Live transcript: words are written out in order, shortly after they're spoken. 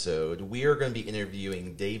episode, we are going to be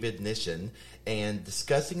interviewing David Nishin and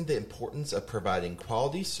discussing the importance of providing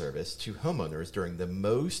quality service to homeowners during the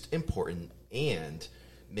most important and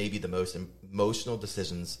maybe the most emotional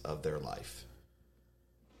decisions of their life.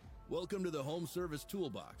 Welcome to the Home Service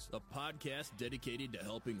Toolbox, a podcast dedicated to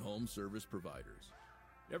helping home service providers.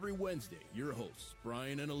 Every Wednesday, your hosts,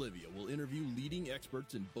 Brian and Olivia, will interview leading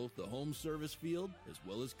experts in both the home service field as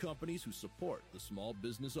well as companies who support the small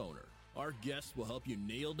business owner. Our guests will help you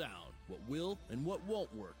nail down what will and what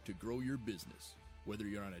won't work to grow your business. Whether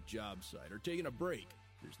you're on a job site or taking a break,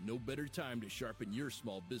 there's no better time to sharpen your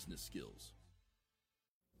small business skills.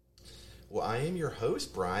 Well, I am your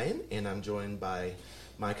host, Brian, and I'm joined by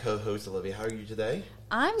my co-host, Olivia. How are you today?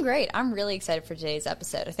 I'm great. I'm really excited for today's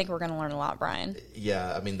episode. I think we're going to learn a lot, Brian.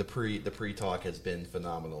 Yeah, I mean, the pre-talk has been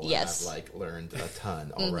phenomenal. Yes. And I've, learned a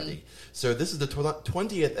ton already. So this is the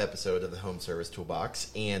 20th episode of the Home Service Toolbox,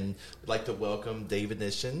 and we'd like to welcome David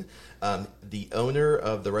Nishin, the owner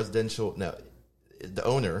of the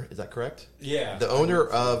owner, is that correct? Yeah. The owner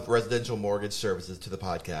of Residential Mortgage Services to the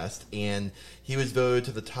podcast, and he was voted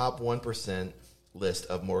to the top 1% list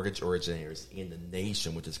of mortgage originators in the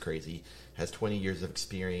nation, which is crazy. Has 20 years of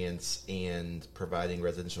experience and providing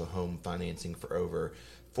residential home financing for over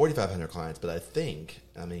 4,500 clients. But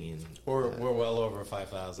we're well over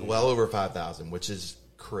 5,000. Well over 5,000, which is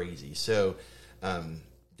crazy. So,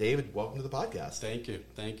 David, welcome to the podcast. Thank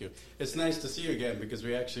you. It's nice to see you again because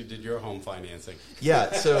we actually did your home financing.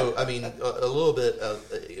 Yeah, so I mean, a little bit of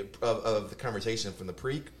the conversation from the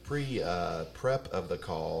prep of the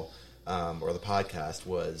call or the podcast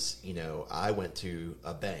was, I went to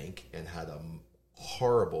a bank and had a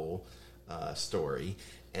horrible story,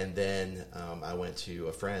 and then I went to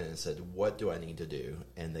a friend and said, "What do I need to do?"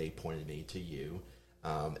 And they pointed me to you.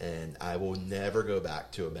 And I will never go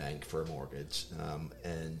back to a bank for a mortgage.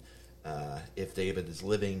 If David is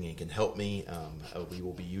living and can help me, we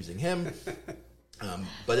will be using him.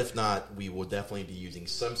 But if not, we will definitely be using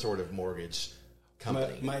some sort of mortgage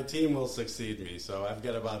company. My team will succeed me. So I've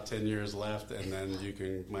got about 10 years left, and then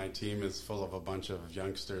my team is full of a bunch of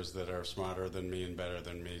youngsters that are smarter than me and better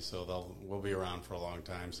than me. So we'll be around for a long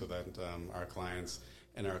time so that our clients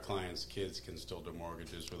and our clients' kids can still do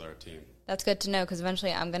mortgages with our team. That's good to know because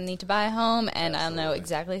eventually I'm going to need to buy a home, and Absolutely. I'll know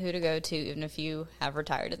exactly who to go to, even if you have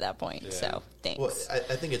retired at that point. Yeah. So, thanks. Well,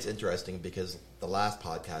 I think it's interesting because the last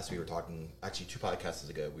podcast we were talking, actually 2 podcasts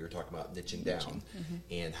ago, we were talking about niching down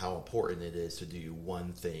and how important it is to do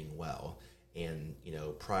one thing well. And,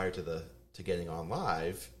 prior to getting on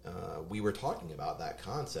live, we were talking about that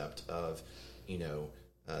concept of,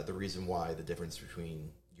 the reason why the difference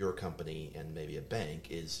between your company and maybe a bank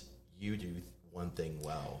is you do one thing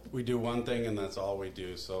well. We do one thing, and that's all we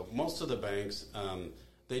do. So most of the banks,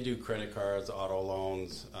 they do credit cards, auto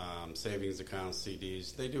loans, savings accounts,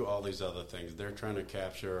 CDs. They do all these other things. They're trying to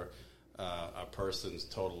capture a person's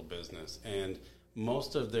total business. And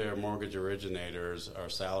most of their mortgage originators are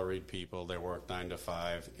salaried people. They work 9 to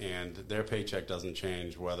 5, and their paycheck doesn't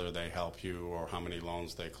change whether they help you or how many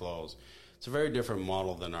loans they close. It's a very different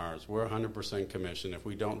model than ours. We're 100% commission. If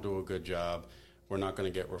we don't do a good job, we're not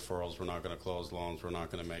going to get referrals. We're not going to close loans. We're not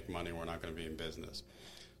going to make money. We're not going to be in business.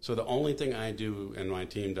 So the only thing I do and my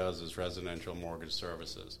team does is residential mortgage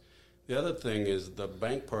services. The other thing is the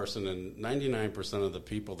bank person, and 99% of the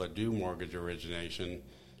people that do mortgage origination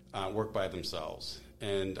work by themselves.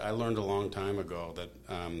 And I learned a long time ago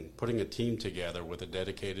that putting a team together with a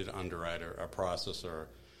dedicated underwriter, a processor,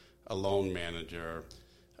 a loan manager,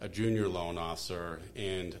 a junior loan officer,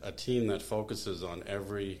 and a team that focuses on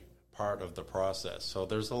every part of the process. So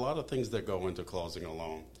there's a lot of things that go into closing a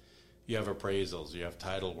loan. You have appraisals, you have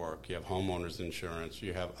title work, you have homeowners insurance,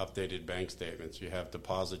 you have updated bank statements, you have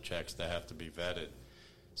deposit checks that have to be vetted.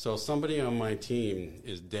 So somebody on my team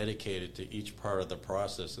is dedicated to each part of the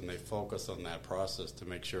process, and they focus on that process to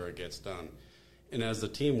make sure it gets done. And as a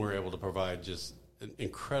team, we're able to provide just an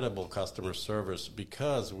incredible customer service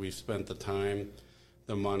because we've spent the time,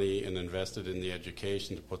 the money, and invested in the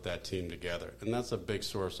education to put that team together. And that's a big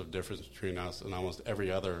source of difference between us and almost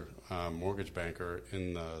every other mortgage banker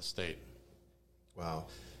in the state. Wow.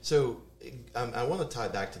 So I want to tie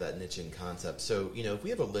back to that niching concept. So, if we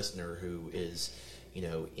have a listener who is,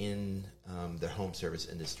 in the home service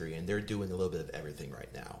industry and they're doing a little bit of everything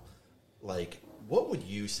right now, what would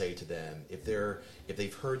you say to them if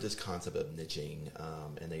they've heard this concept of niching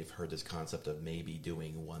and they've heard this concept of maybe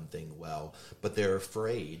doing one thing well, but they're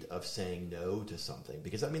afraid of saying no to something?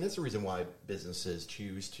 Because, that's the reason why businesses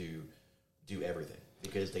choose to do everything,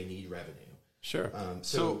 because they need revenue. Sure.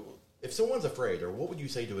 So If someone's afraid, or what would you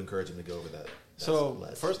say to encourage them to go over that? So,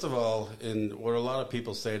 ledge? first of all, in what a lot of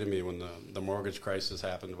people say to me when the mortgage crisis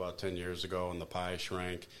happened about 10 years ago and the pie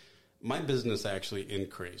shrank, my business actually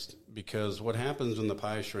increased, because what happens when the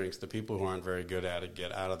pie shrinks, the people who aren't very good at it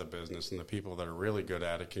get out of the business, and the people that are really good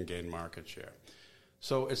at it can gain market share.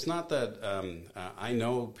 So it's not that I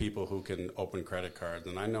know people who can open credit cards,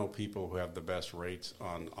 and I know people who have the best rates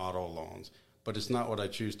on auto loans, but it's not what I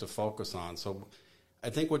choose to focus on. So I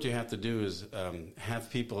think what you have to do is have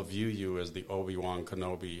people view you as the Obi-Wan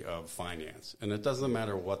Kenobi of finance. And it doesn't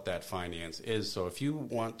matter what that finance is. So if you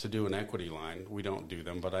want to do an equity line, we don't do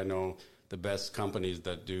them, but I know the best companies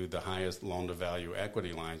that do the highest loan-to-value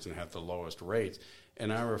equity lines and have the lowest rates,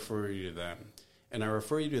 and I refer you to them. And I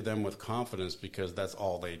refer you to them with confidence because that's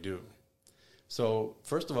all they do. So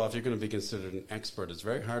first of all, if you're going to be considered an expert, it's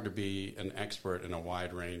very hard to be an expert in a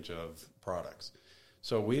wide range of products.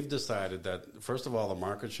 So we've decided that, first of all, the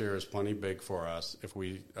market share is plenty big for us if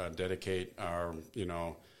we dedicate our,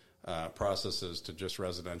 processes to just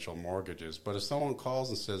residential mortgages. But if someone calls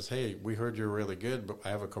and says, hey, we heard you're really good, but I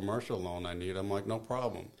have a commercial loan I need, I'm like, no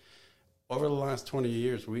problem. Over the last 20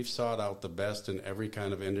 years, we've sought out the best in every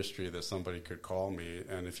kind of industry that somebody could call me.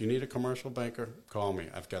 And if you need a commercial banker, call me.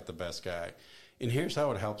 I've got the best guy. And here's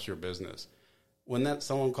how it helps your business. When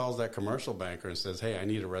someone calls that commercial banker and says, hey, I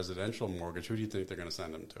need a residential mortgage, who do you think they're going to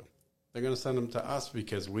send them to? They're going to send them to us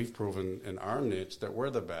because we've proven in our niche that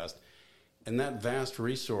we're the best. And that vast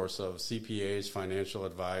resource of CPAs, financial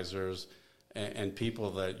advisors, and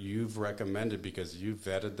people that you've recommended because you've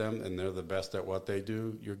vetted them and they're the best at what they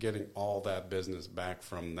do, you're getting all that business back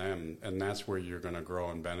from them. And that's where you're going to grow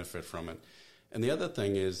and benefit from it. And the other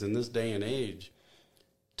thing is, in this day and age,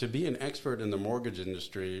 to be an expert in the mortgage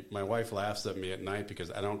industry, my wife laughs at me at night because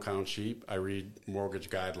I don't count sheep. I read mortgage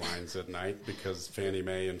guidelines at night because Fannie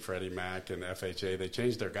Mae and Freddie Mac and FHA, they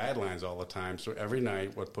change their guidelines all the time. So every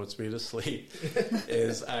night what puts me to sleep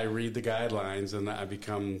is I read the guidelines and I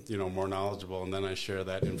become, more knowledgeable. And then I share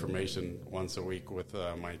that information once a week with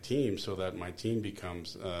my team so that my team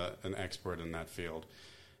becomes an expert in that field.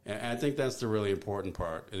 And I think that's the really important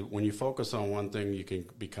part. When you focus on one thing, you can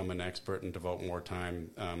become an expert and devote more time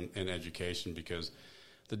in education, because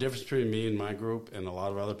the difference between me and my group and a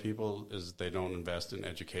lot of other people is they don't invest in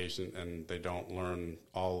education and they don't learn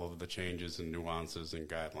all of the changes and nuances and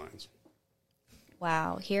guidelines.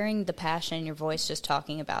 Wow. Hearing the passion in your voice just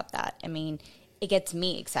talking about that, it gets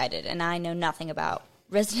me excited, and I know nothing about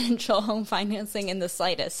residential home financing in the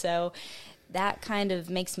slightest. So that kind of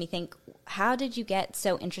makes me think, how did you get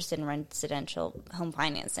so interested in residential home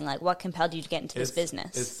financing? Like, what compelled you to get into this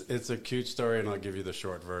business? It's a cute story, and I'll give you the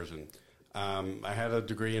short version. I had a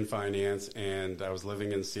degree in finance, and I was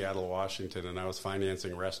living in Seattle, Washington, and I was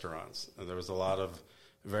financing restaurants. And there was a lot of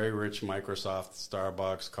very rich Microsoft,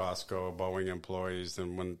 Starbucks, Costco, Boeing employees,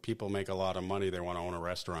 and when people make a lot of money, they want to own a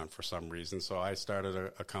restaurant for some reason. So I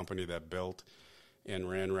started a company that built and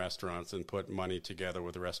ran restaurants and put money together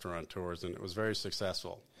with restaurateurs, and it was very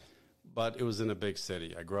successful. But it was in a big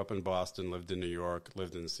city. I grew up in Boston, lived in New York,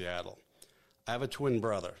 lived in Seattle. I have a twin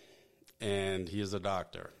brother, and he is a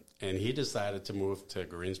doctor, and he decided to move to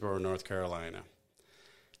Greensboro, North Carolina.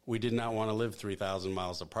 We did not want to live 3,000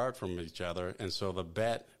 miles apart from each other, and so the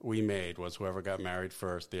bet we made was whoever got married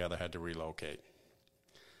first, the other had to relocate.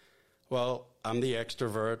 Well, I'm the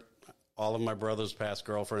extrovert. All of my brother's past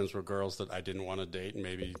girlfriends were girls that I didn't want to date and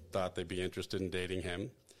maybe thought they'd be interested in dating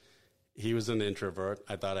him. He was an introvert.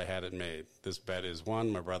 I thought I had it made. This bet is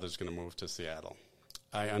won. My brother's going to move to Seattle.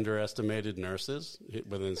 I underestimated nurses.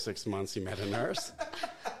 Within 6 months, he met a nurse,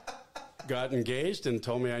 got engaged, and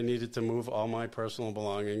told me I needed to move all my personal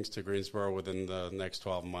belongings to Greensboro within the next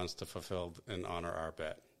 12 months to fulfill and honor our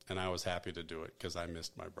bet. And I was happy to do it because I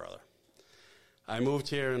missed my brother. I moved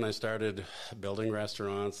here and I started building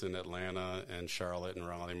restaurants in Atlanta and Charlotte and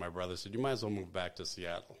Raleigh. My brother said, you might as well move back to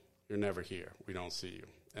Seattle. You're never here. We don't see you.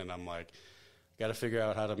 And I'm like, got to figure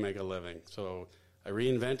out how to make a living. So I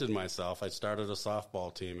reinvented myself. I started a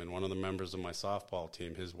softball team, and one of the members of my softball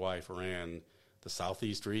team, his wife, ran the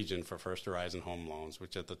Southeast region for First Horizon Home Loans,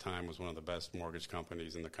 which at the time was one of the best mortgage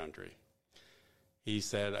companies in the country. He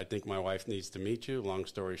said, I think my wife needs to meet you. Long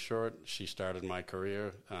story short, she started my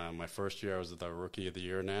career. My first year, I was the Rookie of the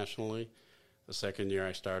Year nationally. The second year,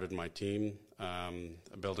 I started my team,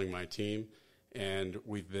 building my team. And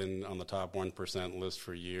we've been on the top 1% list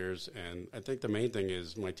for years. And I think the main thing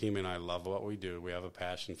is my team and I love what we do. We have a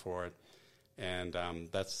passion for it. And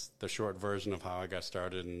that's the short version of how I got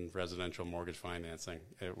started in residential mortgage financing.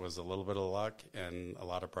 It was a little bit of luck and a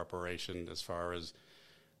lot of preparation. As far as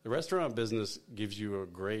the restaurant business gives you a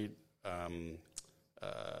great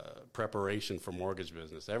preparation for mortgage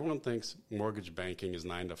business. Everyone thinks mortgage banking is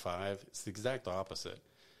 9 to 5. It's the exact opposite.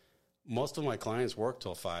 Most of my clients work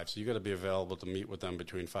till 5, so you got to be available to meet with them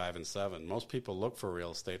between 5 and 7. Most people look for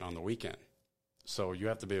real estate on the weekend, so you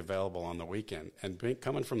have to be available on the weekend. And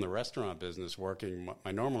coming from the restaurant business, working,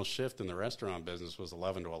 my normal shift in the restaurant business was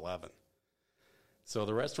 11 to 11. So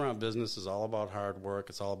the restaurant business is all about hard work.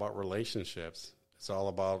 It's all about relationships. It's all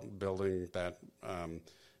about building that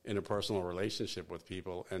interpersonal relationship with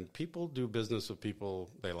people. And people do business with people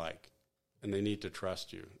they like, and they need to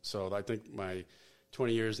trust you. So I think my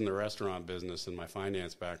 20 years in the restaurant business and my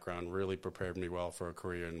finance background really prepared me well for a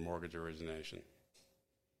career in mortgage origination.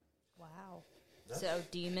 Wow. So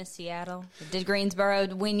do you miss Seattle? Did Greensboro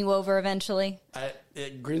win you over eventually?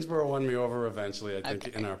 Greensboro won me over eventually. I think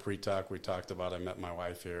in our pre-talk we talked about I met my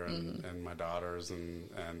wife here and my daughters, and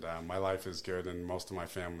my life is good, and most of my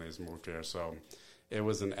family has moved here. So it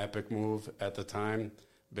was an epic move at the time,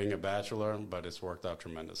 being a bachelor, but it's worked out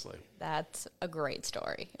tremendously. That's a great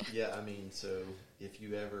story. Yeah, I mean, so if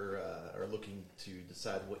you ever are looking to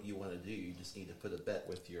decide what you want to do, you just need to put a bet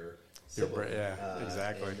with your sibling.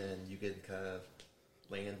 Exactly. And then you can kind of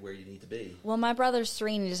land where you need to be. Well, my brother's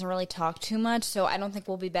 3 and he doesn't really talk too much, so I don't think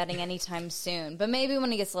we'll be betting anytime soon. But maybe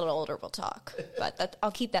when he gets a little older, we'll talk. But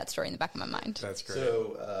I'll keep that story in the back of my mind. That's great.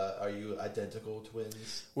 So are you identical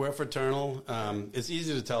twins? We're fraternal. It's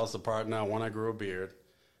easy to tell us apart now. 1, I grew a beard.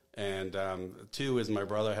 And 2 is my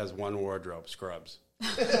brother has 1 wardrobe, scrubs.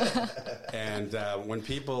 And when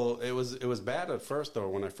people, it was bad at first though.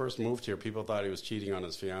 When I first moved here, people thought he was cheating on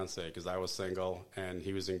his fiance because I was single and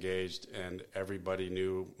he was engaged, and everybody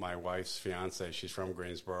knew my wife's fiance. She's from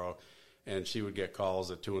Greensboro, and she would get calls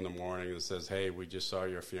at 2 a.m. that says, "Hey, we just saw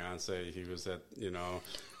your fiance. He was at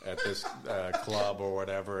this club or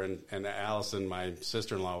whatever." And Allison, my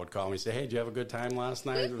sister-in-law, would call me and say, "Hey, did you have a good time last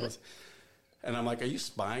night?" And I'm like, "Are you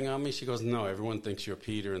spying on me?" She goes, "No, everyone thinks you're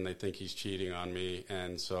Peter and they think he's cheating on me.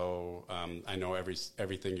 And so I know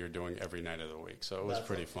everything you're doing every night of the week." So it was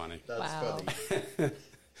pretty funny. That's Wow. funny.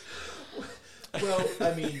 Well,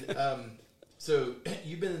 I mean, so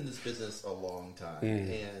you've been in this business a long time.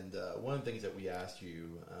 And one of the things that we asked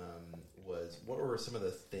you was, what were some of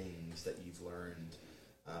the things that you've learned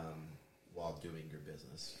while doing your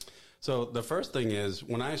business? So the first thing is,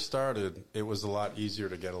 when I started, it was a lot easier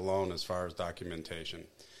to get a loan as far as documentation.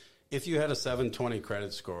 If you had a 720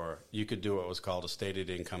 credit score, you could do what was called a stated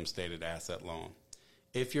income, stated asset loan.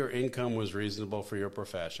 If your income was reasonable for your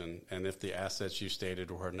profession, and if the assets you stated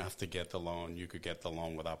were enough to get the loan, you could get the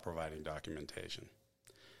loan without providing documentation.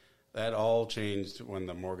 That all changed when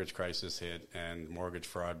the mortgage crisis hit and mortgage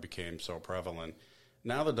fraud became so prevalent.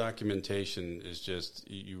 Now the documentation is just,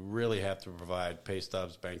 you really have to provide pay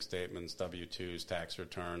stubs, bank statements, W-2s, tax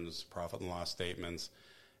returns, profit and loss statements.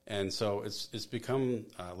 And so it's become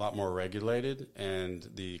a lot more regulated, and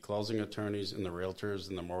the closing attorneys and the realtors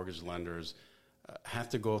and the mortgage lenders have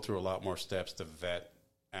to go through a lot more steps to vet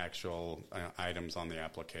actual items on the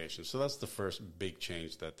application. So that's the first big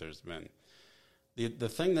change that there's been. The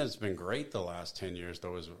thing that's been great the last 10 years,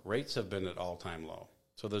 though, is rates have been at all-time low.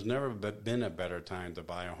 So there's never been a better time to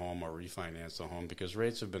buy a home or refinance a home, because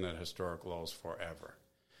rates have been at historic lows forever.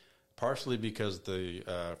 Partially because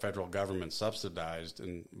the federal government subsidized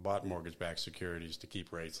and bought mortgage-backed securities to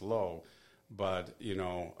keep rates low. But,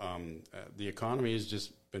 the economy has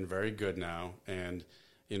just been very good now. And,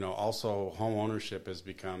 also home ownership has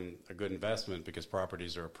become a good investment because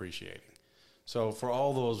properties are appreciating. So for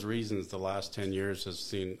all those reasons, the last 10 years has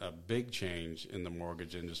seen a big change in the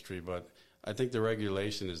mortgage industry. But I think the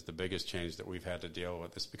regulation is the biggest change that we've had to deal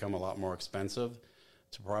with. It's become a lot more expensive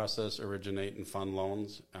to process, originate, and fund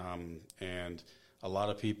loans. And a lot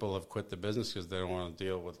of people have quit the business because they don't want to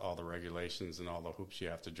deal with all the regulations and all the hoops you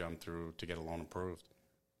have to jump through to get a loan approved.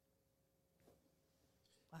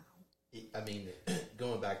 Wow. I mean,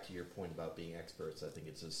 going back to your point about being experts, I think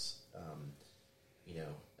it's just,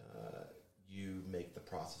 you make the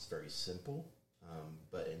process very simple.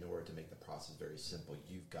 But in order to make the process very simple,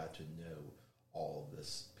 you've got to know all of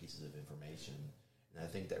this pieces of information. And I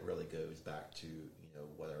think that really goes back to,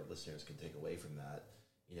 what our listeners can take away from that.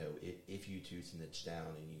 If you choose to niche down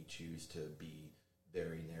and you choose to be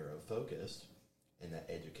very narrow focused, and that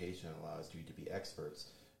education allows you to be experts,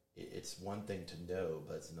 it's one thing to know,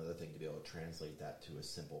 but it's another thing to be able to translate that to a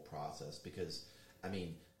simple process. Because, I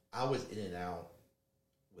mean, I was in and out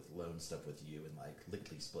with loan stuff with you and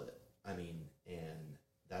lickety split. I mean, and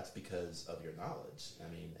that's because of your knowledge. I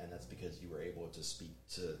mean, and that's because you were able to speak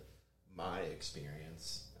to my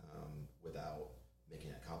experience without making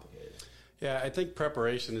it complicated. Yeah, I think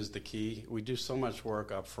preparation is the key. We do so much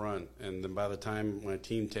work up front, and then by the time my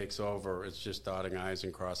team takes over, it's just dotting I's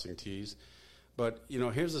and crossing T's. But,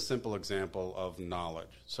 here's a simple example of knowledge.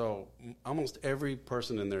 So almost every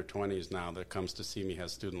person in their 20s now that comes to see me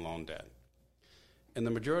has student loan debt. And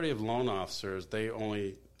the majority of loan officers, they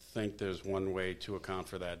only think there's one way to account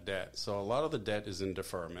for that debt. So a lot of the debt is in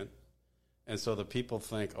deferment. And so the people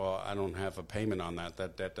think, oh, I don't have a payment on that.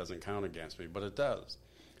 That debt doesn't count against me. But it does.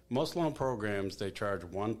 Most loan programs, they charge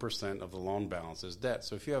 1% of the loan balance as debt.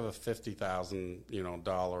 So if you have a $50,000,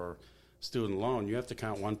 dollar student loan, you have to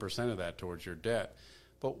count 1% of that towards your debt.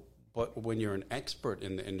 But when you're an expert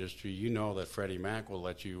in the industry, you know that Freddie Mac will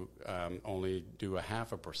let you only do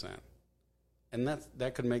 0.5%. And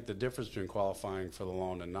that could make the difference between qualifying for the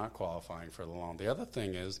loan and not qualifying for the loan. The other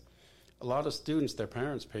thing is, a lot of students, their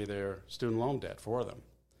parents pay their student loan debt for them.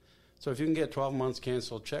 So if you can get 12 months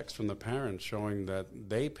canceled checks from the parents showing that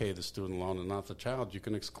they pay the student loan and not the child, you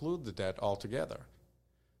can exclude the debt altogether.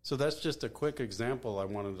 So that's just a quick example I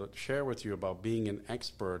wanted to share with you about being an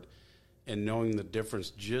expert and knowing the difference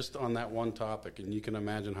just on that one topic. And you can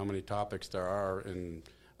imagine how many topics there are in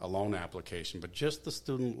a loan application. But just the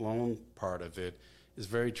student loan part of it is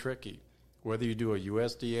very tricky. Whether you do a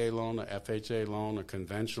USDA loan, a FHA loan, a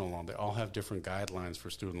conventional loan, they all have different guidelines for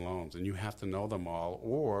student loans, and you have to know them all,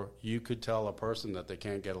 or you could tell a person that they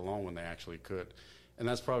can't get a loan when they actually could. And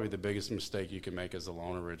that's probably the biggest mistake you can make as a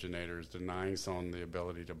loan originator, is denying someone the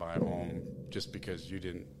ability to buy a home just because you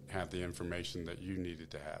didn't have the information that you needed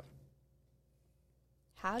to have.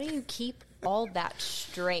 How do you keep all that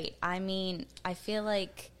straight? I mean, I feel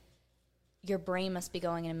like your brain must be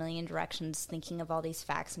going in a million directions thinking of all these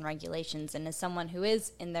facts and regulations. And as someone who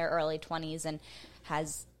is in their early 20s and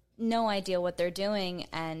has no idea what they're doing,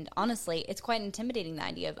 and honestly, it's quite intimidating, the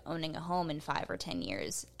idea of owning a home in 5 or 10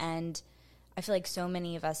 years. And I feel like so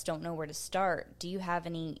many of us don't know where to start. Do you have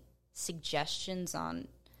any suggestions on,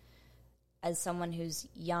 as someone who's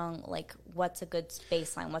young, like what's a good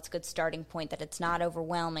baseline, what's a good starting point, that it's not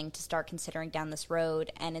overwhelming to start considering down this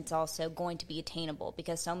road, and it's also going to be attainable,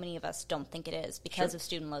 because so many of us don't think it is because of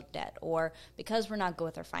student loan debt, or because we're not good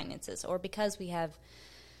with our finances, or because we've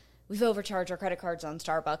overcharged our credit cards on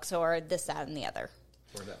Starbucks, or this, that, and the other.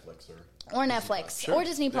 Or Netflix, or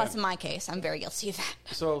Disney Plus. In my case, I'm very guilty of that.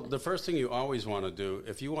 So the first thing you always want to do,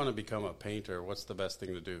 if you want to become a painter, what's the best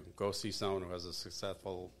thing to do? Go see someone who has a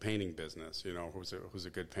successful painting business, who's a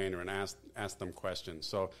good painter, and ask them questions.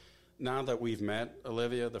 So now that we've met,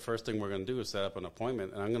 Olivia, the first thing we're going to do is set up an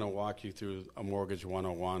appointment, and I'm going to walk you through a Mortgage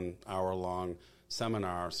 101 hour-long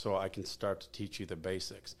seminar so I can start to teach you the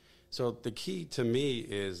basics. So the key to me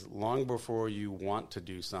is, long before you want to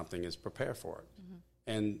do something, is prepare for it. Mm-hmm.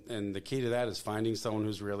 And the key to that is finding someone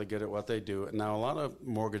who's really good at what they do. Now, a lot of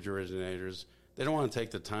mortgage originators, they don't want to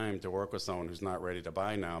take the time to work with someone who's not ready to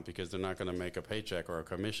buy now, because they're not going to make a paycheck or a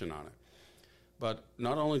commission on it. But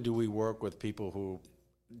not only do we work with people who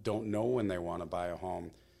don't know when they want to buy a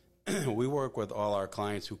home, we work with all our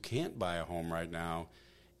clients who can't buy a home right now,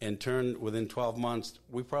 and within 12 months,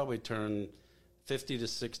 we probably turn 50 to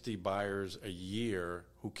 60 buyers a year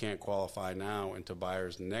who can't qualify now into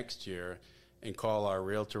buyers next year, and call our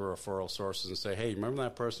realtor referral sources and say, hey, remember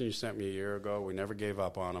that person you sent me a year ago? We never gave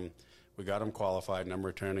up on them. We got them qualified, and I'm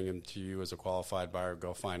returning them to you as a qualified buyer.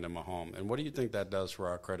 Go find them a home. And what do you think that does for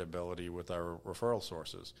our credibility with our referral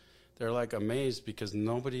sources? They're like amazed, because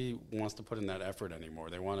nobody wants to put in that effort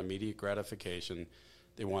anymore. They want immediate gratification.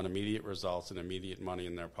 They want immediate results and immediate money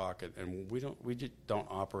in their pocket. And we just don't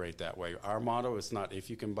operate that way. Our motto is not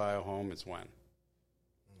if you can buy a home, it's when.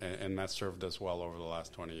 And that's served us well over the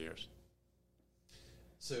last 20 years.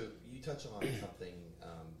 So you touch on something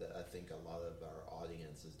that I think a lot of our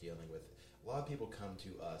audience is dealing with. A lot of people come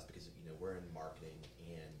to us because we're in marketing,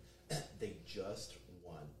 and they just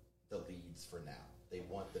want the leads for now. They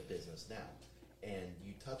want the business now. And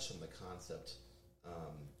you touched on the concept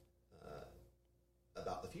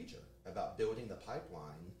about the future, about building the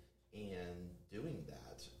pipeline and doing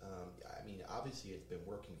that. Obviously it's been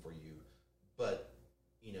working for you, but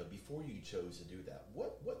before you chose to do that,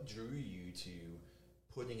 what drew you to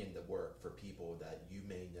putting in the work for people that you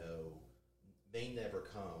may know may never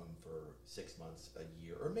come for 6 months, a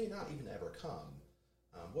year, or may not even ever come?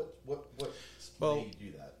 What made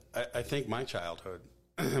you do that? I think my childhood.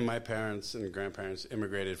 My parents and grandparents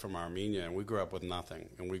immigrated from Armenia, and we grew up with nothing.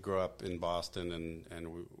 And we grew up in Boston,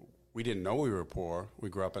 and we didn't know we were poor. We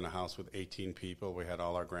grew up in a house with 18 people. We had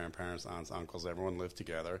all our grandparents, aunts, uncles, everyone lived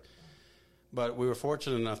together. But we were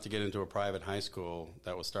fortunate enough to get into a private high school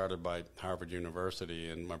that was started by Harvard University,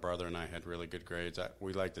 and my brother and I had really good grades.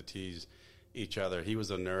 We like to tease. each other. He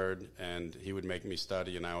was a nerd, and he would make me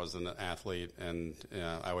study, and I was an athlete, and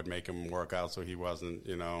I would make him work out so he wasn't,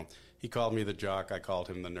 He called me the jock, I called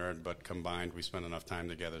him the nerd, but combined we spent enough time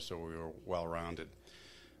together so we were well-rounded.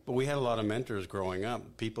 But we had a lot of mentors growing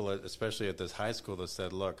up, people, especially at this high school, that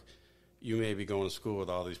said, look, you may be going to school with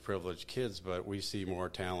all these privileged kids, but we see more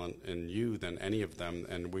talent in you than any of them,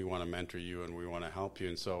 and we want to mentor you and we want to help you.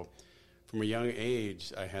 And so from a young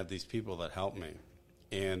age, I had these people that helped me.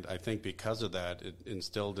 And I think because of that, it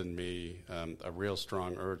instilled in me a real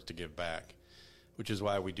strong urge to give back, which is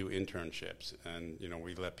why we do internships. And,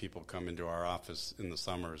 we let people come into our office in the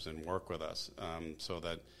summers and work with us so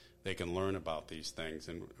that they can learn about these things.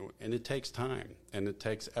 And it takes time and it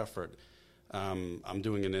takes effort. I'm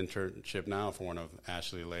doing an internship now for one of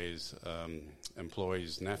Ashley Lay's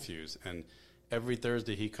employees' nephews. And every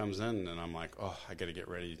Thursday he comes in and I'm like, I got to get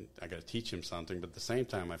ready. I got to teach him something. But at the same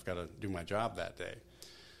time, I've got to do my job that day.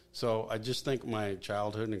 So I just think my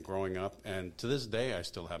childhood and growing up, and to this day I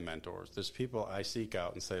still have mentors. There's people I seek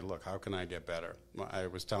out and say, look, how can I get better? I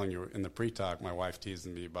was telling you in the pre-talk, my wife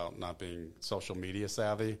teasing me about not being social media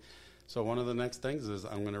savvy. So one of the next things is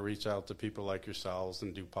I'm going to reach out to people like yourselves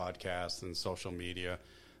and do podcasts and social media,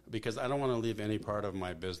 because I don't want to leave any part of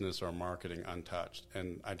my business or marketing untouched.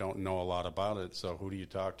 And I don't know a lot about it, so who do you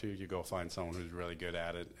talk to? You go find someone who's really good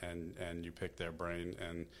at it, and you pick their brain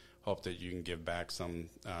and hope that you can give back some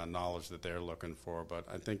knowledge that they're looking for. But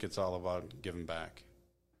I think it's all about giving back.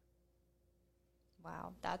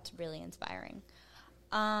 Wow, that's really inspiring.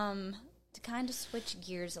 To kind of switch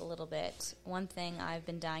gears a little bit, one thing I've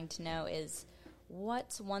been dying to know is,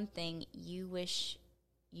 what's one thing you wish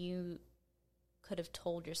you could have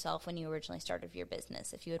told yourself when you originally started your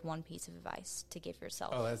business, if you had one piece of advice to give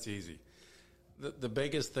yourself? Oh, that's easy. The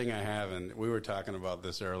biggest thing I have, and we were talking about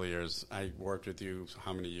this earlier, is I worked with you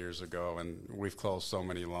how many years ago, and we've closed so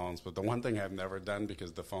many loans. But the one thing I've never done,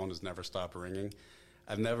 because the phone has never stopped ringing,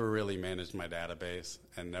 I've never really managed my database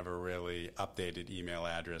and never really updated email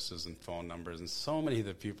addresses and phone numbers. And so many of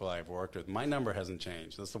the people I've worked with, my number hasn't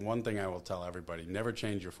changed. That's the one thing I will tell everybody. Never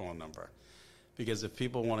change your phone number. Because if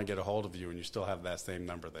people want to get a hold of you and you still have that same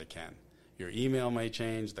number, they can. Your email may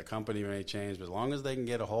change, the company may change, but as long as they can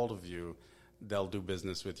get a hold of you, they'll do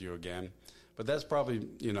business with you again. But that's probably,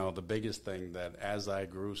 the biggest thing, that as I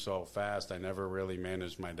grew so fast, I never really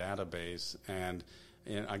managed my database. And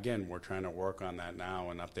again, we're trying to work on that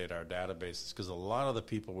now and update our databases, because a lot of the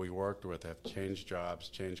people we worked with have changed jobs,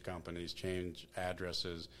 changed companies, changed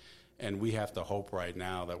addresses. And we have to hope right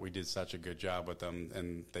now that we did such a good job with them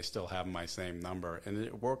and they still have my same number. And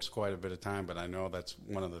it works quite a bit of time, but I know that's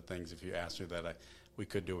one of the things, if you ask me, that we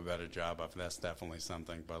could do a better job of. That's definitely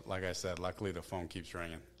something. But like I said, luckily the phone keeps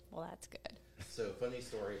ringing. Well, that's good. So, funny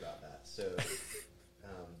story about that. So,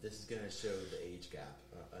 this is going to show the age gap,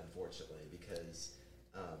 unfortunately, because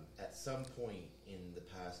at some point in the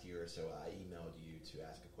past year or so, I emailed you to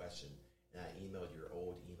ask a question, and I emailed your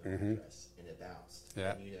old email address, and it bounced.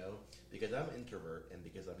 Yeah. And, because I'm an introvert and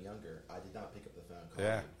because I'm younger, I did not pick up the phone call.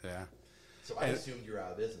 Yeah. So I assumed you were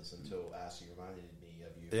out of business until Ashley reminded me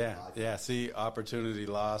of you. Yeah. See, opportunity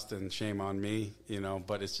lost and shame on me,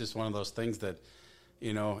 but it's just one of those things that,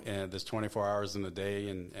 and there's 24 hours in a day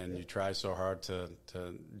and you try so hard to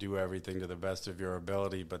do everything to the best of your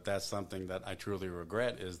ability. But that's something that I truly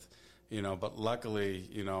regret is, but luckily,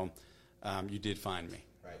 you did find me.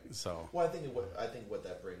 Right. So. Well, I think what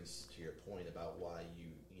that brings to your point about why you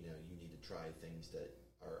need to try things that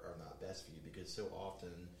are not best for you, because so often,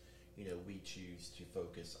 we choose to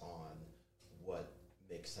focus on what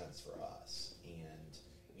makes sense for us. And,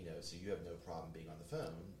 so you have no problem being on the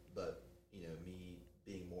phone, but, me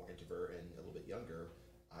being more introvert and a little bit younger,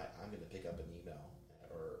 I'm going to pick up an email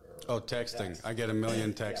or texting. Text. I get a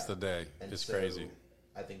million texts a day. And it's so crazy.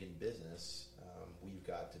 I think in business, we've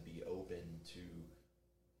got to be open to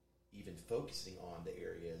even focusing on the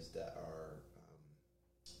areas that are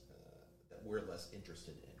that we're less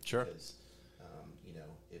interested in. Sure. Because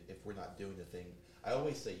if we're not doing the thing, I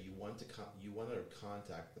always say you want to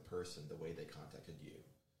contact the person the way they contacted you.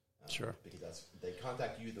 Sure. Because they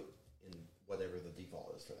contact you in whatever the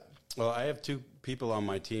default is for them. Well, I have two people on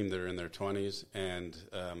my team that are in their 20s, and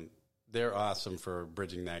they're awesome for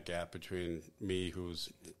bridging that gap between me, who's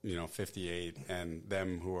 58, and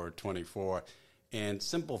them who are 24. And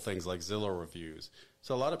simple things like Zillow reviews.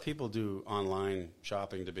 So a lot of people do online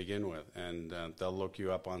shopping to begin with, and they'll look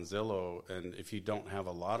you up on Zillow, and if you don't have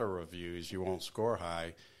a lot of reviews, you won't score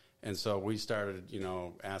high. And so we started,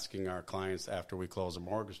 asking our clients after we close a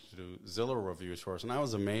mortgage to do Zillow reviews for us. And I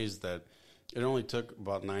was amazed that it only took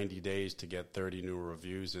about 90 days to get 30 new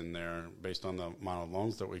reviews in there based on the amount of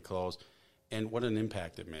loans that we closed. and what an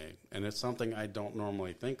impact it made. And it's something I don't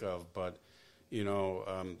normally think of, but,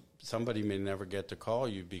 somebody may never get to call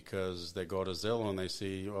you because they go to Zillow and they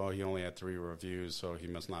see, oh, he only had 3 reviews, so he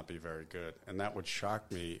must not be very good. And that would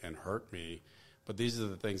shock me and hurt me. But these are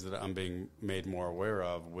the things that I'm being made more aware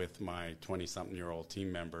of with my 20-something-year-old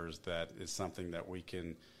team members, that is something that we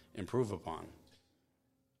can improve upon.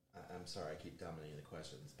 I'm sorry, I keep dominating the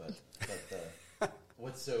questions, but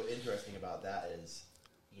what's so interesting about that is,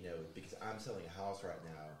 because I'm selling a house right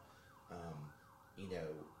now,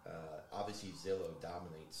 obviously Zillow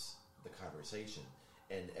dominates the conversation,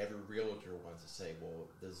 and every realtor wants to say, well,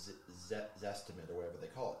 the Zestimate or whatever they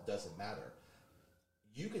call it doesn't matter.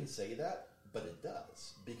 You can say that, but it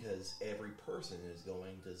does, because every person is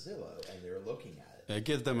going to Zillow and they're looking at it. It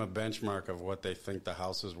gives them a benchmark of what they think the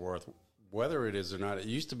house is worth, whether it is or not. It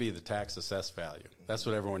used to be the tax assessed value. That's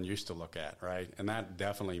what everyone used to look at, right? And that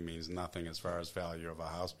definitely means nothing as far as value of a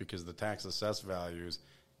house, because the tax assessed values,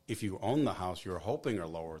 if you own the house, you're hoping are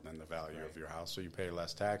lower than the value of your house, so you pay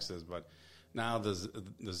less taxes. But now the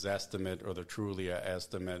Zestimate or the Trulia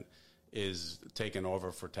estimate is taken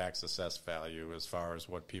over for tax assessed value as far as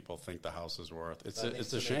what people think the house is worth.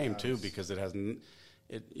 It's a shame too, because it hasn't.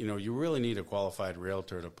 You really need a qualified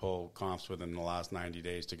realtor to pull comps within the last 90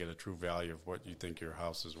 days to get a true value of what you think your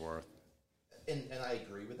house is worth. And I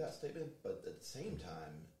agree with that statement, but at the same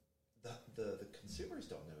time, the consumers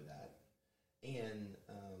don't know that, and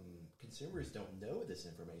consumers don't know this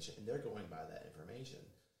information, and they're going by that information.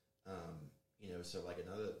 So like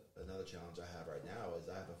another challenge I have right now is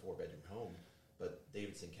I have a 4-bedroom home, but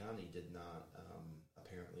Davidson County did not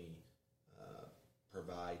apparently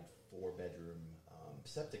provide 4-bedroom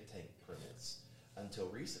septic tank permits until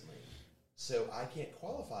recently. So I can't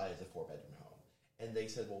qualify as a 4-bedroom home. And they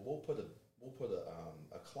said, well, we'll put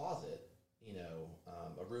a closet,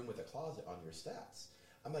 a room with a closet on your stats.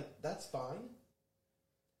 I'm like, that's fine.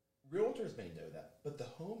 Realtors may know that, but the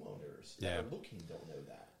homeowners that are looking don't know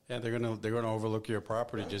that. Yeah, they're gonna overlook your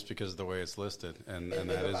property just because of the way it's listed, and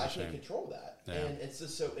that is a shame. I can't control that, yeah. And it's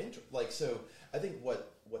just so so. I think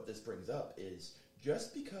what this brings up is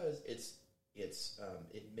just because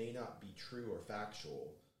it may not be true or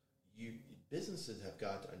factual. Businesses have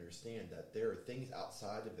got to understand that there are things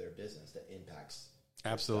outside of their business that impacts.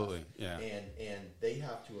 Absolutely, yeah. And they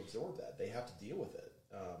have to absorb that. They have to deal with it.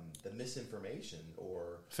 The misinformation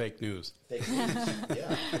or fake news.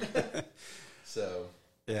 Yeah. So.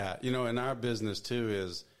 Yeah, in our business too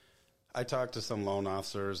is I talk to some loan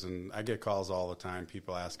officers, and I get calls all the time,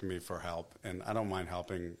 people asking me for help, and I don't mind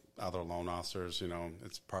helping other loan officers.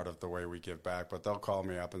 It's part of the way we give back, but they'll call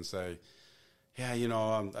me up and say, yeah,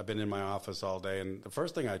 I've been in my office all day, and the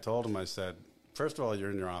first thing I told them, I said, first of all,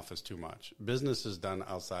 you're in your office too much. Business is done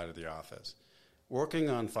outside of the office. Working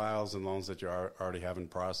on files and loans that you already have in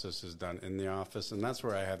process is done in the office, and that's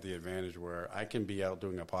where I have the advantage where I can be out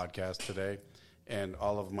doing a podcast today, and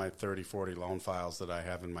all of my 30, 40 loan files that I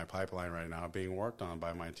have in my pipeline right now are being worked on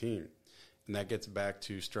by my team. And that gets back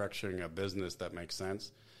to structuring a business that makes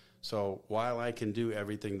sense. So while I can do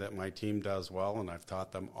everything that my team does well, and I've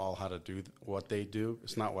taught them all how to do what they do,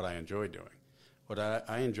 it's not what I enjoy doing. What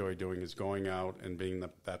I enjoy doing is going out and being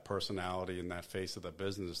that personality and that face of the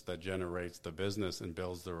business that generates the business and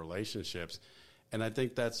builds the relationships. And I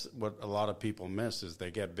think that's what a lot of people miss is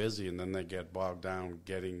they get busy and then they get bogged down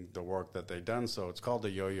getting the work that they've done. So it's called the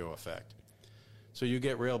yo-yo effect. So you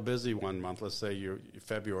get real busy one month. Let's say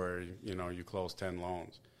February, you close 10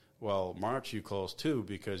 loans. Well, March you closed 2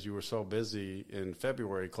 because you were so busy in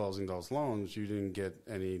February closing those loans, you didn't get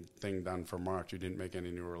anything done for March. You didn't make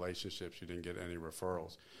any new relationships. You didn't get any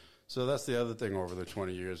referrals. So that's the other thing over the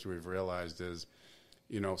 20 years we've realized is,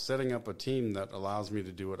 setting up a team that allows me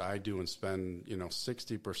to do what I do and spend,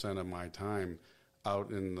 60% of my time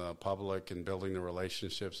out in the public and building the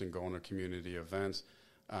relationships and going to community events,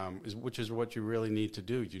 which is what you really need to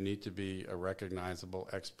do. You need to be a recognizable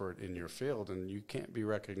expert in your field, and you can't be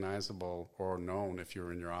recognizable or known if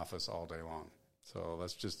you're in your office all day long. So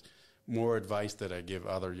that's just more advice that I give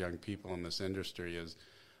other young people in this industry is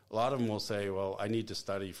a lot of them will say, well, I need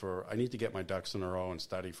to get my ducks in a row and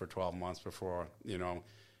study for 12 months before,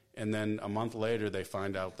 and then a month later they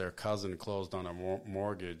find out their cousin closed on a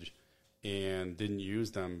mortgage and didn't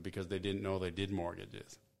use them because they didn't know they did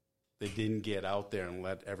mortgages. They didn't get out there and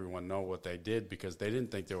let everyone know what they did because they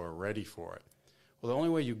didn't think they were ready for it. Well, the only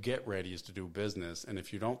way you get ready is to do business, and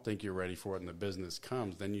if you don't think you're ready for it and the business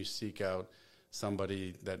comes, then you seek out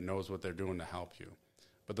somebody that knows what they're doing to help you.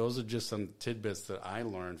 But those are just some tidbits that I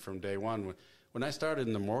learned from day one. When I started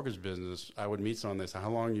in the mortgage business, I would meet someone, they say,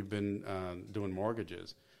 how long you been doing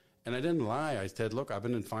mortgages? And I didn't lie. I said, look, I've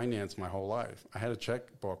been in finance my whole life. I had a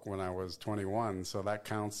checkbook when I was 21, so that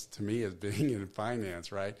counts to me as being in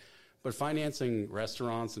finance, right? But financing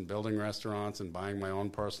restaurants and building restaurants and buying my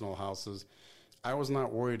own personal houses, I was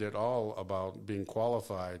not worried at all about being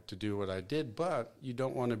qualified to do what I did, but you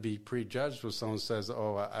don't want to be prejudged when someone says,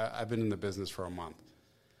 oh, I've been in the business for a month.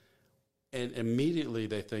 And immediately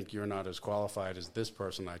they think you're not as qualified as this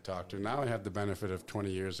person I talked to. Now I have the benefit of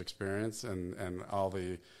 20 years experience and all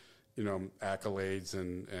the accolades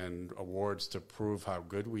and awards to prove how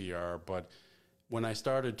good we are. But when I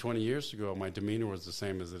started 20 years ago, my demeanor was the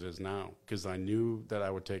same as it is now because I knew that I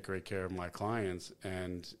would take great care of my clients,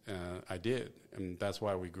 and I did. And that's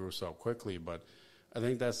why we grew so quickly. But I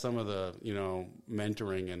think that's some of the,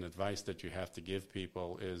 mentoring and advice that you have to give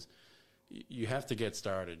people is you have to get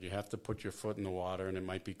started. You have to put your foot in the water, and it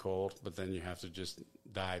might be cold, but then you have to just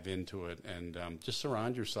dive into it and just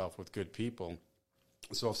surround yourself with good people.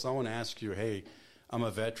 So if someone asks you, hey, I'm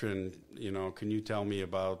a veteran, can you tell me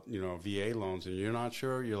about, VA loans, and you're not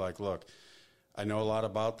sure, you're like, look, I know a lot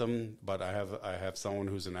about them, but I have someone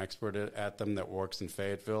who's an expert at them that works in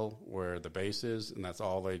Fayetteville where the base is, and that's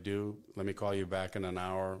all they do. Let me call you back in an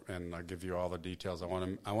hour, and I'll give you all the details. I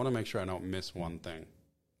want to make sure I don't miss one thing.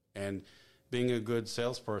 And being a good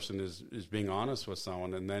salesperson is being honest with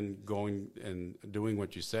someone and then going and doing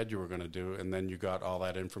what you said you were going to do, and then you got all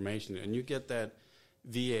that information. And you get that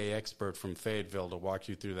VA expert from Fayetteville to walk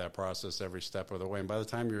you through that process every step of the way. And by the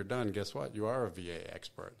time you're done, guess what? You are a VA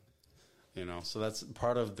expert. So that's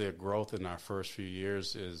part of the growth in our first few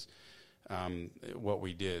years is what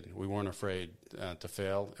we did. We weren't afraid to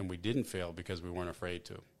fail, and we didn't fail because we weren't afraid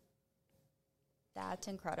to. That's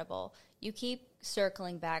incredible. You keep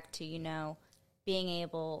circling back to, being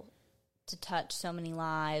able to touch so many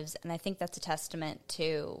lives, and I think that's a testament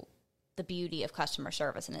to the beauty of customer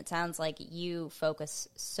service, and it sounds like you focus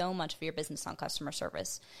so much of your business on customer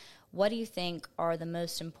service. What do you think are the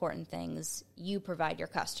most important things you provide your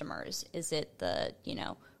customers? Is it the,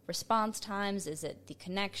 response times? Is it the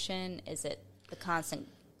connection? Is it the constant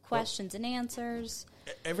questions and answers?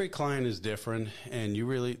 Every client is different, and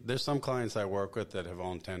there's some clients I work with that have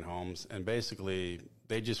owned 10 homes, and basically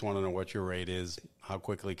they just want to know what your rate is, how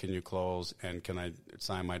quickly can you close, and can I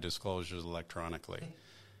sign my disclosures electronically?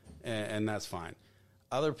 And that's fine.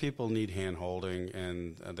 Other people need hand-holding,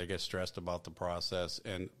 and they get stressed about the process.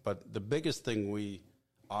 But the biggest thing we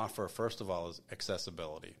offer, first of all, is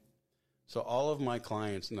accessibility. So all of my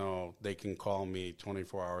clients know they can call me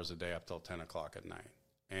 24 hours a day up till 10 o'clock at night.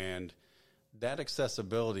 And that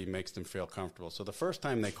accessibility makes them feel comfortable. So the first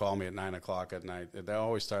time they call me at 9 o'clock at night, they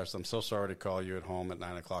always start, I'm so sorry to call you at home at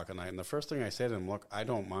 9 o'clock at night. And the first thing I say to them, look, I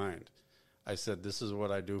don't mind. I said, this is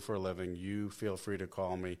what I do for a living. You feel free to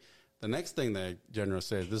call me. The next thing they generally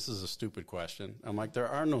say is, this is a stupid question. I'm like, there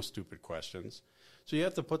are no stupid questions. So you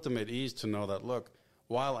have to put them at ease to know that, look,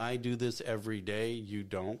 while I do this every day, you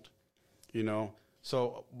don't,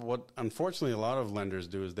 So what unfortunately a lot of lenders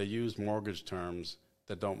do is they use mortgage terms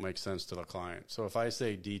that don't make sense to the client. So if I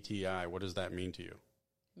say DTI, what does that mean to you?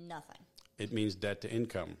 Nothing. It means debt to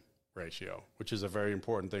income ratio, which is a very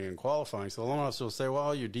important thing in qualifying. So the loan officer will say,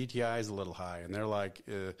 well, your DTI is a little high. And they're like,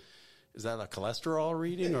 is that a cholesterol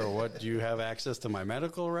reading, or what? Do you have access to my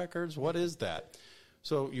medical records? What is that?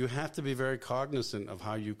 So you have to be very cognizant of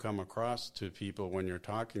how you come across to people when you're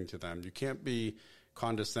talking to them. You can't be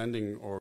condescending or